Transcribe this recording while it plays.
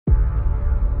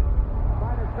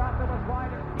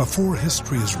Before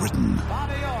history is written,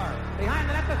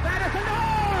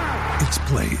 it's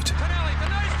played.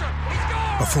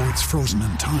 Before it's frozen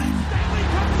in time,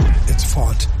 it's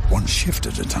fought one shift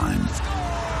at a time.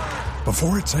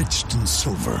 Before it's etched in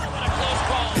silver,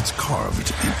 it's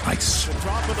carved in ice.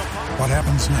 What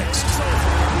happens next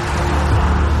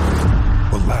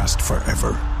will last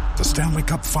forever. The Stanley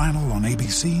Cup Final on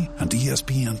ABC and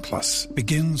ESPN Plus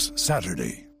begins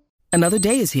Saturday. Another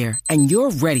day is here, and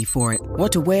you're ready for it.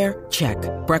 What to wear? Check.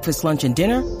 Breakfast, lunch, and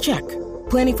dinner? Check.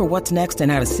 Planning for what's next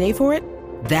and how to save for it?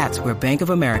 That's where Bank of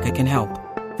America can help.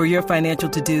 For your financial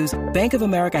to-dos, Bank of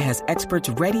America has experts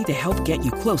ready to help get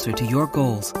you closer to your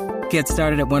goals. Get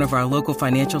started at one of our local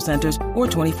financial centers or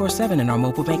 24/7 in our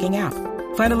mobile banking app.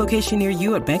 Find a location near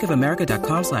you at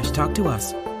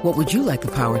bankofamerica.com/talktous. What would you like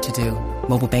the power to do?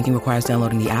 Mobile banking requires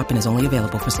downloading the app and is only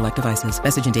available for select devices.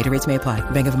 Message and data rates may apply.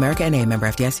 Bank of America NA, member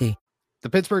FDIC. The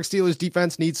Pittsburgh Steelers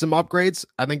defense needs some upgrades.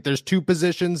 I think there's two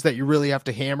positions that you really have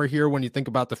to hammer here when you think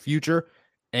about the future,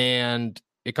 and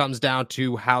it comes down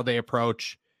to how they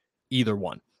approach either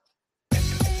one.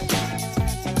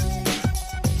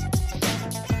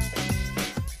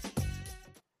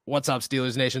 What's up,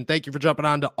 Steelers Nation? Thank you for jumping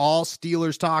on to All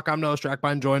Steelers Talk. I'm Noah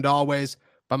Strackbein, joined always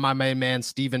by my main man,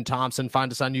 Steven Thompson.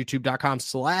 Find us on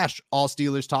youtube.com/All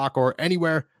Steelers Talk or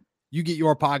anywhere you get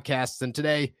your podcasts. And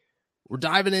today we're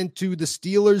diving into the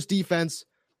Steelers defense,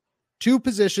 two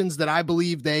positions that I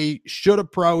believe they should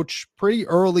approach pretty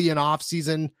early in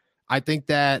offseason. I think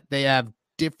that they have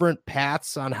different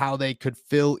paths on how they could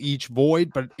fill each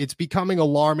void, but it's becoming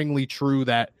alarmingly true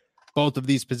that both of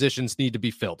these positions need to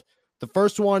be filled. The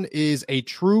first one is a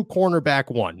true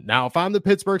cornerback one. Now, if I'm the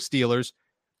Pittsburgh Steelers,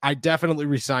 I definitely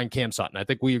resign Cam Sutton. I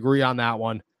think we agree on that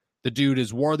one. The dude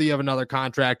is worthy of another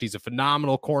contract. He's a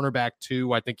phenomenal cornerback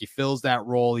too. I think he fills that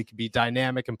role. He can be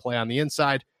dynamic and play on the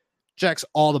inside. Checks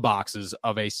all the boxes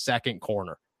of a second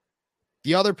corner.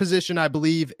 The other position I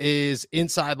believe is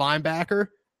inside linebacker,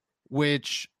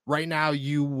 which right now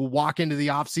you will walk into the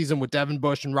offseason with Devin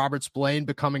Bush and Robert Spillane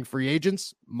becoming free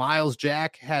agents. Miles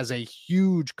Jack has a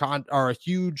huge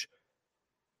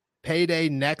payday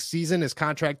next season. His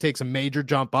contract takes a major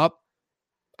jump up.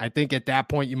 I think at that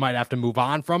point you might have to move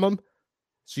on from him.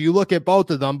 So you look at both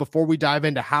of them before we dive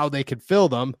into how they could fill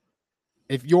them.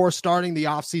 If you're starting the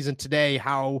offseason today,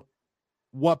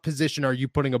 what position are you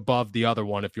putting above the other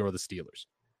one if you're the Steelers?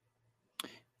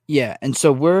 Yeah, and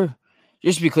so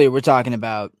just to be clear, we're talking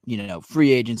about,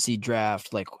 free agency,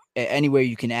 draft, like anywhere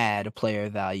you can add a player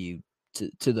value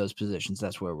to those positions.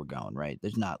 That's where we're going, right?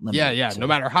 There's not limit. Yeah. No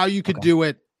matter how you could do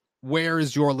it, where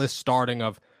is your list starting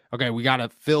of, okay, we got to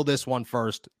fill this one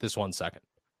first, this one second?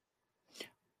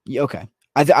 Yeah, okay.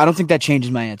 I don't think that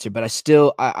changes my answer, but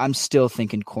I'm still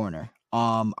thinking corner.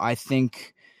 I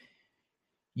think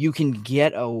you can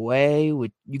get away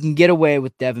with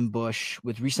Devin Bush,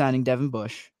 with re-signing Devin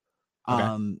Bush.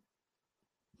 Okay.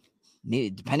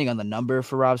 Depending on the number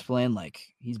for Rob Spillane, like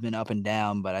he's been up and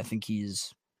down, but I think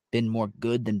he's been more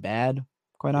good than bad,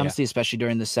 quite honestly, especially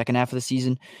during the second half of the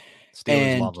season.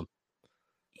 Steelers love him.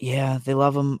 Yeah, they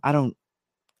love him. I don't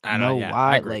know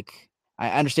why. I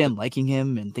understand liking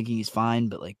him and thinking he's fine,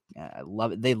 but I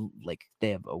love it. They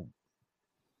have a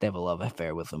love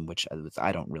affair with him, which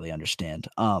I don't really understand.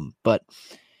 But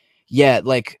yeah,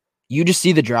 you just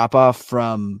see the drop off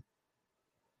from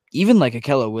even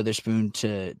Ahkello Witherspoon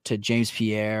to James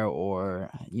Pierre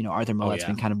or, Arthur Millett's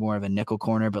been kind of more of a nickel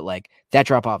corner, but that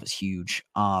drop off is huge.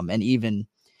 And even,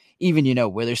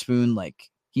 Witherspoon,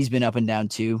 he's been up and down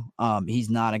too. He's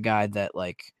not a guy that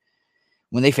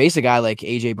when they face a guy like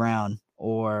AJ Brown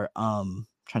or trying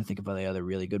to think of the other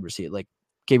really good receiver, like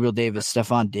Gabriel Davis,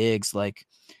 Stephon Diggs,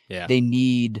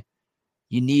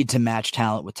 you need to match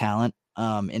talent with talent.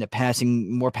 In a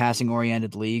more passing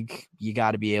oriented league, you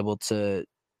got to be able to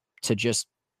just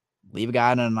leave a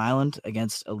guy on an island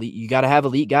against elite. You got to have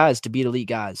elite guys to beat elite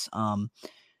guys. And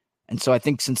so I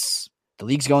think since the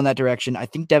league's going that direction, I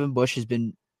think Devin Bush has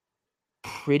been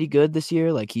pretty good this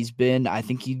year. I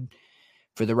think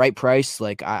for the right price,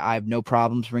 I have no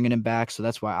problems bringing him back. So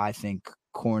that's why I think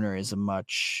corner is a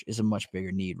much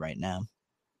bigger need right now.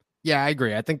 Yeah, I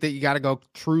agree. I think that you got to go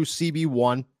true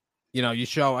CB1.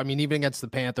 Even against the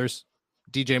Panthers,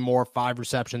 DJ Moore, 5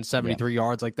 receptions, 73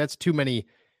 yards. That's too many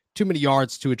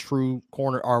yards to a true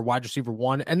corner or wide receiver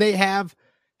one. And they have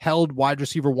held wide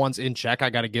receiver ones in check. I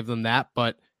got to give them that.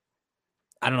 But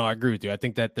I don't know. I agree with you. I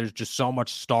think that there's just so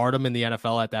much stardom in the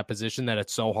NFL at that position that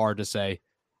it's so hard to say,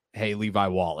 hey, Levi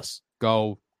Wallace,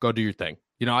 go do your thing.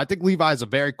 I think Levi is a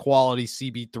very quality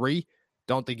CB3.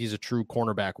 Don't think he's a true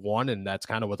cornerback one, and that's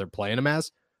kind of what they're playing him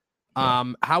as.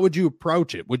 How would you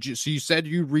approach it? So you said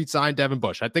you re-signed Devin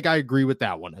Bush. I think I agree with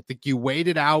that one. I think you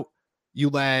waited out. You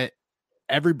let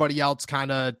everybody else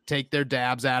kind of take their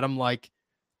dabs at him, like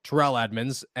Terrell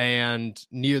Edmunds, and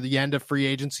near the end of free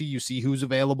agency, you see who's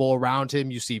available around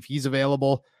him. You see if he's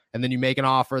available, and then you make an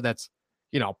offer that's,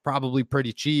 probably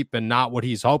pretty cheap and not what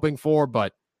he's hoping for,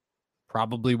 but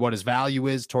probably what his value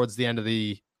is towards the end of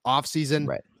the offseason.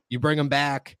 Right. You bring him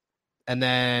back, and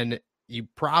then you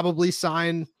probably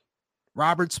sign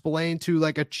Robert Spillane to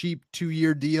like a cheap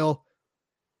 2-year deal,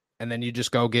 and then you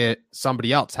just go get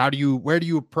somebody else. Where do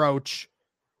you approach?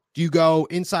 Do you go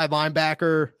inside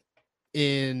linebacker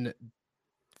in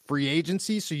free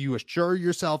agency so you assure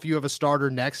yourself you have a starter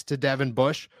next to Devin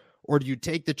Bush, or do you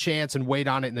take the chance and wait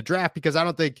on it in the draft? Because I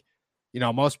don't think,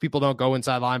 most people don't go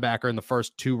inside linebacker in the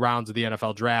first 2 rounds of the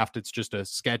NFL draft. It's just a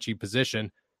sketchy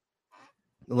position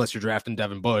unless you're drafting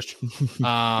Devin Bush.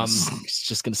 I was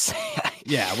just going to say.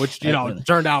 Yeah, which,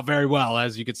 turned out very well,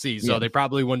 as you could see. So they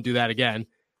probably wouldn't do that again.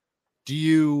 Do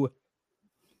you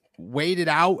wait it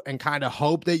out and kind of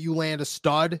hope that you land a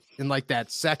stud in like that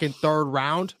 2nd, 3rd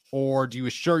round? Or do you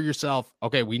assure yourself,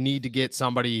 okay, we need to get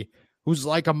somebody who's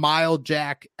like a mild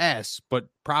Jack S, but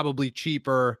probably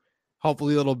cheaper,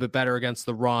 hopefully a little bit better against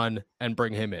the run, and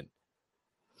bring him in?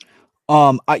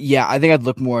 I think I'd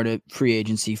look more to free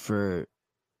agency for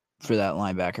that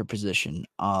linebacker position.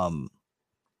 I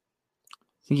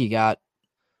think you got,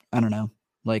 I don't know.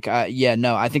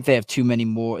 I think they have too many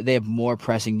more. They have more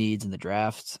pressing needs in the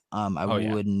draft.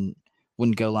 Wouldn't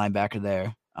go linebacker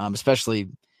there. Especially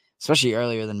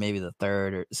earlier than maybe the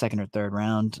 2nd or 3rd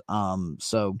round.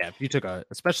 If you took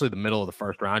especially the middle of the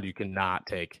 1st round, you cannot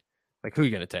take, like, who are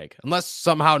you going to take? Unless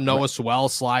somehow Noah Sewell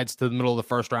slides to the middle of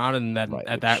the 1st round, and then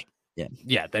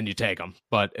then you take him.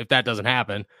 But if that doesn't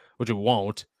happen, which it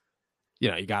won't,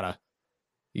 you gotta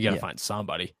find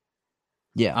somebody.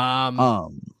 Yeah.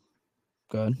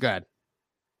 Go ahead.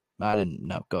 I didn't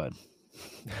know. Go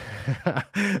ahead.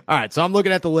 All right. So I'm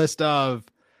looking at the list of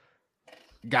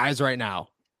guys right now,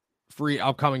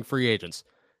 upcoming free agents: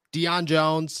 Deion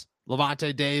Jones,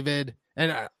 Levante David,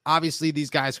 and obviously these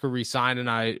guys could re-sign, and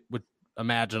I would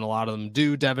imagine a lot of them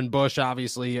do. Devin Bush,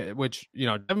 obviously, which,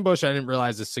 Devin Bush, I didn't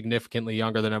realize is significantly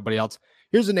younger than everybody else.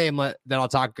 Here's a name that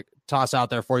I'll toss out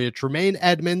there for you: Tremaine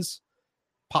Edmunds,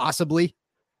 possibly.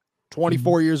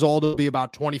 24 years old, will be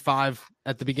about 25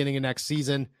 at the beginning of next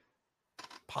season.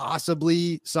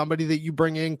 Possibly somebody that you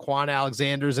bring in. Quan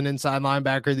Alexander's an inside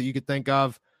linebacker that you could think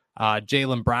of.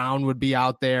 Jaylen Brown would be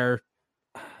out there.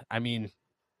 I mean,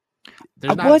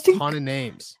 there's not a ton of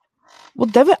names. Well,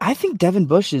 I don't think Devin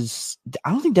Bush is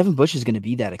going to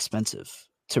be that expensive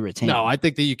to retain. No, I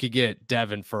think that you could get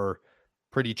Devin for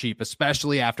pretty cheap,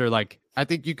 especially after, I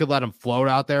think you could let him float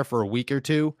out there for a week or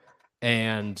two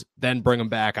and then bring him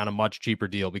back on a much cheaper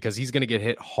deal, because he's going to get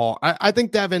hit hard. I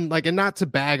think Devin, and not to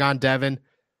bag on Devin,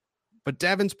 but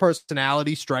Devin's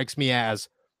personality strikes me as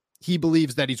he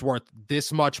believes that he's worth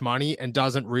this much money and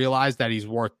doesn't realize that he's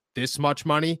worth this much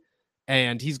money.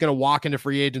 And he's going to walk into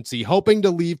free agency hoping to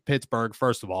leave Pittsburgh,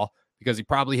 first of all, because he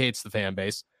probably hates the fan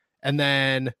base, and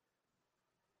then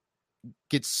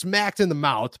get smacked in the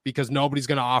mouth because nobody's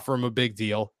going to offer him a big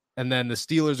deal. And then the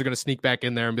Steelers are going to sneak back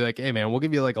in there and be like, hey, man, we'll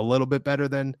give you a little bit better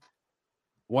than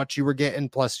what you were getting.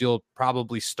 Plus, you'll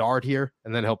probably start here,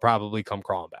 and then he'll probably come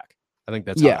crawling back. I think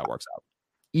that's how that works out.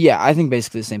 Yeah, I think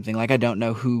basically the same thing. I don't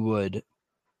know who's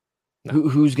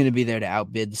going to be there to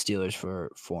outbid the Steelers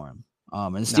for him.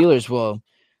 And the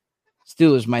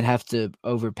Steelers might have to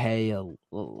overpay a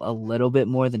little bit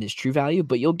more than his true value,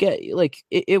 but you'll get,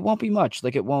 it won't be much.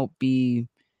 It won't be.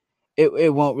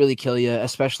 It won't really kill you,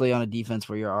 especially on a defense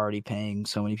where you're already paying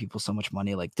so many people so much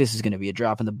money. This is going to be a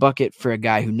drop in the bucket for a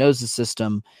guy who knows the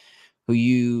system,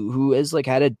 who has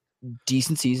had a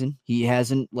decent season. He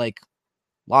hasn't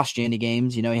lost you any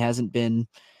games. He hasn't been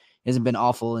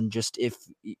awful. And just if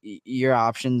your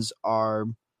options are,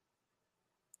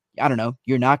 I don't know,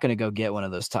 you're not going to go get one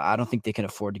of those. I don't think they can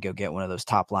afford to go get one of those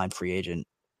top line free agent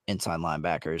inside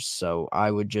linebackers. So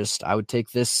I would take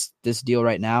this deal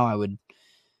right now. I would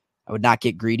not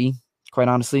get greedy, quite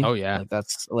honestly. Oh yeah.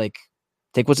 That's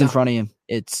take what's in front of you.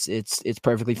 It's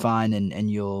perfectly fine.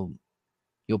 And you'll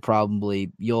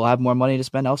have more money to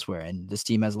spend elsewhere. And this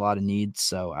team has a lot of needs.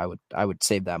 So I would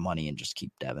save that money and just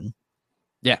keep Devin.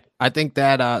 Yeah. I think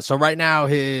that, so right now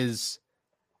his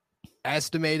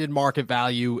estimated market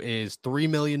value is $3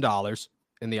 million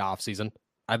in the offseason.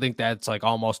 I think that's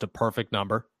almost a perfect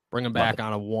number. Bring him back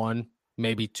on a 1,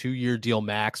 maybe 2-year deal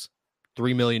max,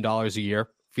 $3 million a year.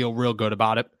 Feel real good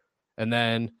about it. And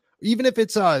then even if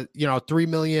it's $3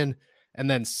 million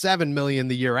and then $7 million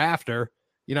the year after,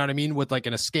 you know what I mean, with like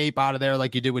an escape out of there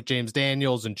like you did with James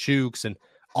Daniels and Chooks and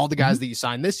all the guys that you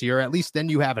signed this year, at least then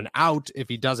you have an out if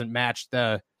he doesn't match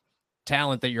the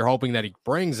talent that you're hoping that he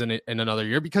brings in another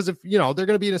year. Because if, you know, they're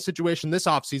going to be in a situation this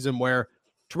offseason where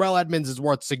Terrell Edmunds is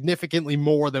worth significantly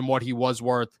more than what he was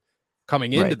worth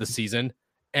coming into the season.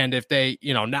 And if they,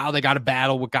 you know, now they got to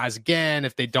battle with guys again,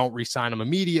 if they don't re-sign him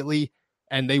immediately,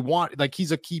 and they want, like,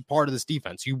 he's a key part of this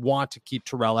defense. You want to keep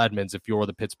Terrell Edmunds if you're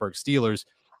the Pittsburgh Steelers.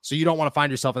 So you don't want to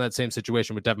find yourself in that same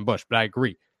situation with Devin Bush, but I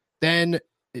agree. Then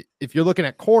if you're looking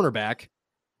at cornerback,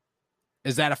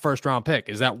 is that a first round pick?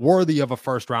 Is that worthy of a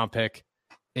first round pick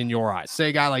in your eyes? Say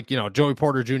a guy like, you know, Joey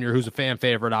Porter Jr., who's a fan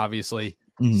favorite, obviously,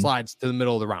 slides to the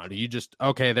middle of the round. You just,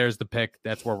 okay, there's the pick.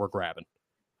 That's where we're grabbing.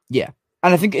 Yeah.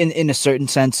 And I think in a certain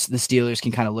sense, the Steelers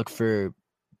can kind of look for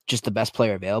just the best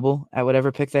player available at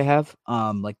whatever pick they have.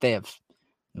 Like they have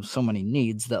so many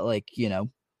needs that, like, you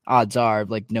know, odds are,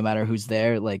 like, no matter who's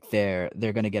there, like they're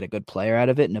going to get a good player out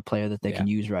of it and a player that they can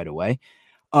use right away.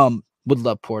 Would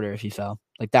love Porter if he fell.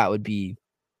 Like that'd be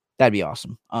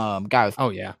awesome. Guy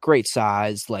with great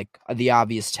size, like the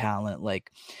obvious talent.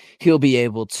 Like he'll be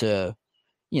able to,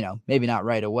 you know, maybe not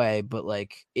right away, but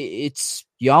like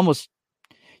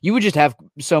you would just have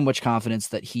so much confidence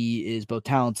that he is both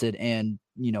talented and,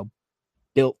 you know,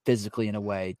 built physically in a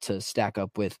way to stack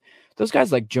up with those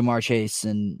guys like Jamar Chase.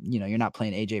 And, you know, you're not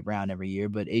playing AJ Brown every year,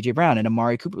 but AJ Brown and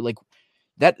Amari Cooper, like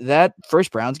that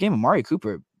first Browns game, Amari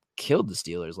Cooper killed the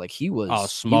Steelers. Like he was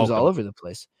all over the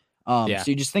place. So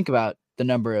you just think about the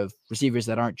number of receivers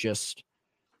that aren't just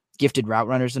gifted route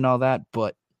runners and all that,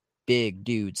 but big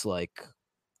dudes, like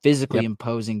physically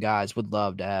imposing guys. Would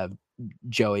love to have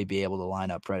Joey be able to line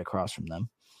up right across from them.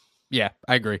 Yeah,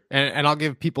 I agree. And I'll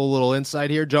give people a little insight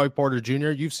here. Joey Porter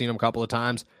Jr., you've seen him a couple of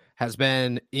times, has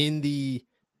been in the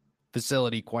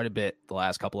facility quite a bit the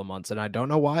last couple of months, and I don't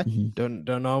know why. Don't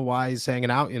know why he's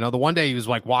hanging out. You know, the one day he was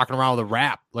like walking around with a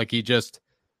wrap, like he just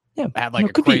had like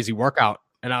a crazy workout,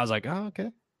 and I was like, oh,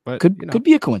 okay. But could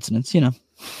be a coincidence, you know.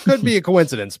 Could be a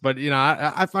coincidence, but you know,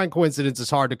 I find coincidences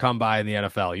hard to come by in the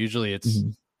NFL. Usually, it's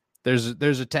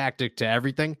there's a tactic to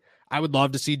everything. I would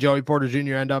love to see Joey Porter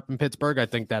Jr. end up in Pittsburgh. I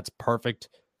think that's perfect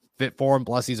fit for him.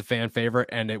 Plus, he's a fan favorite,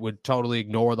 and it would totally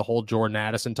ignore the whole Jordan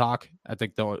Addison talk. I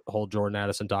think the whole Jordan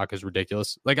Addison talk is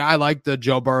ridiculous. Like, I like the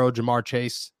Joe Burrow, Jamar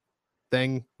Chase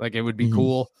thing. Like, it would be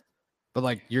cool, but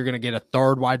like, you're gonna get a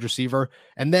third wide receiver,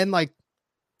 and then like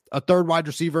a third wide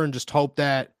receiver, and just hope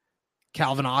that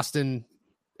Calvin Austin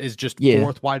is just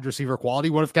fourth wide receiver quality.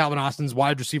 What if Calvin Austin's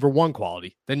wide receiver 1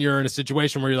 quality? Then you're in a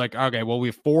situation where you're like, okay, well, we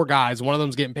have 4 guys. One of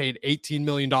them's getting paid $18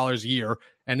 million a year.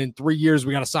 And in 3 years,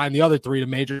 we got to sign the other 3 to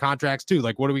major contracts too.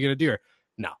 Like, what are we going to do here?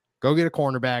 No, go get a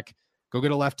cornerback, go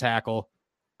get a left tackle,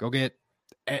 go get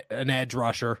an edge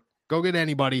rusher, go get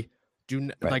anybody.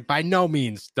 Like, by no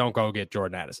means don't go get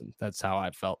Jordan Addison. That's how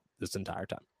I felt this entire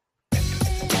time.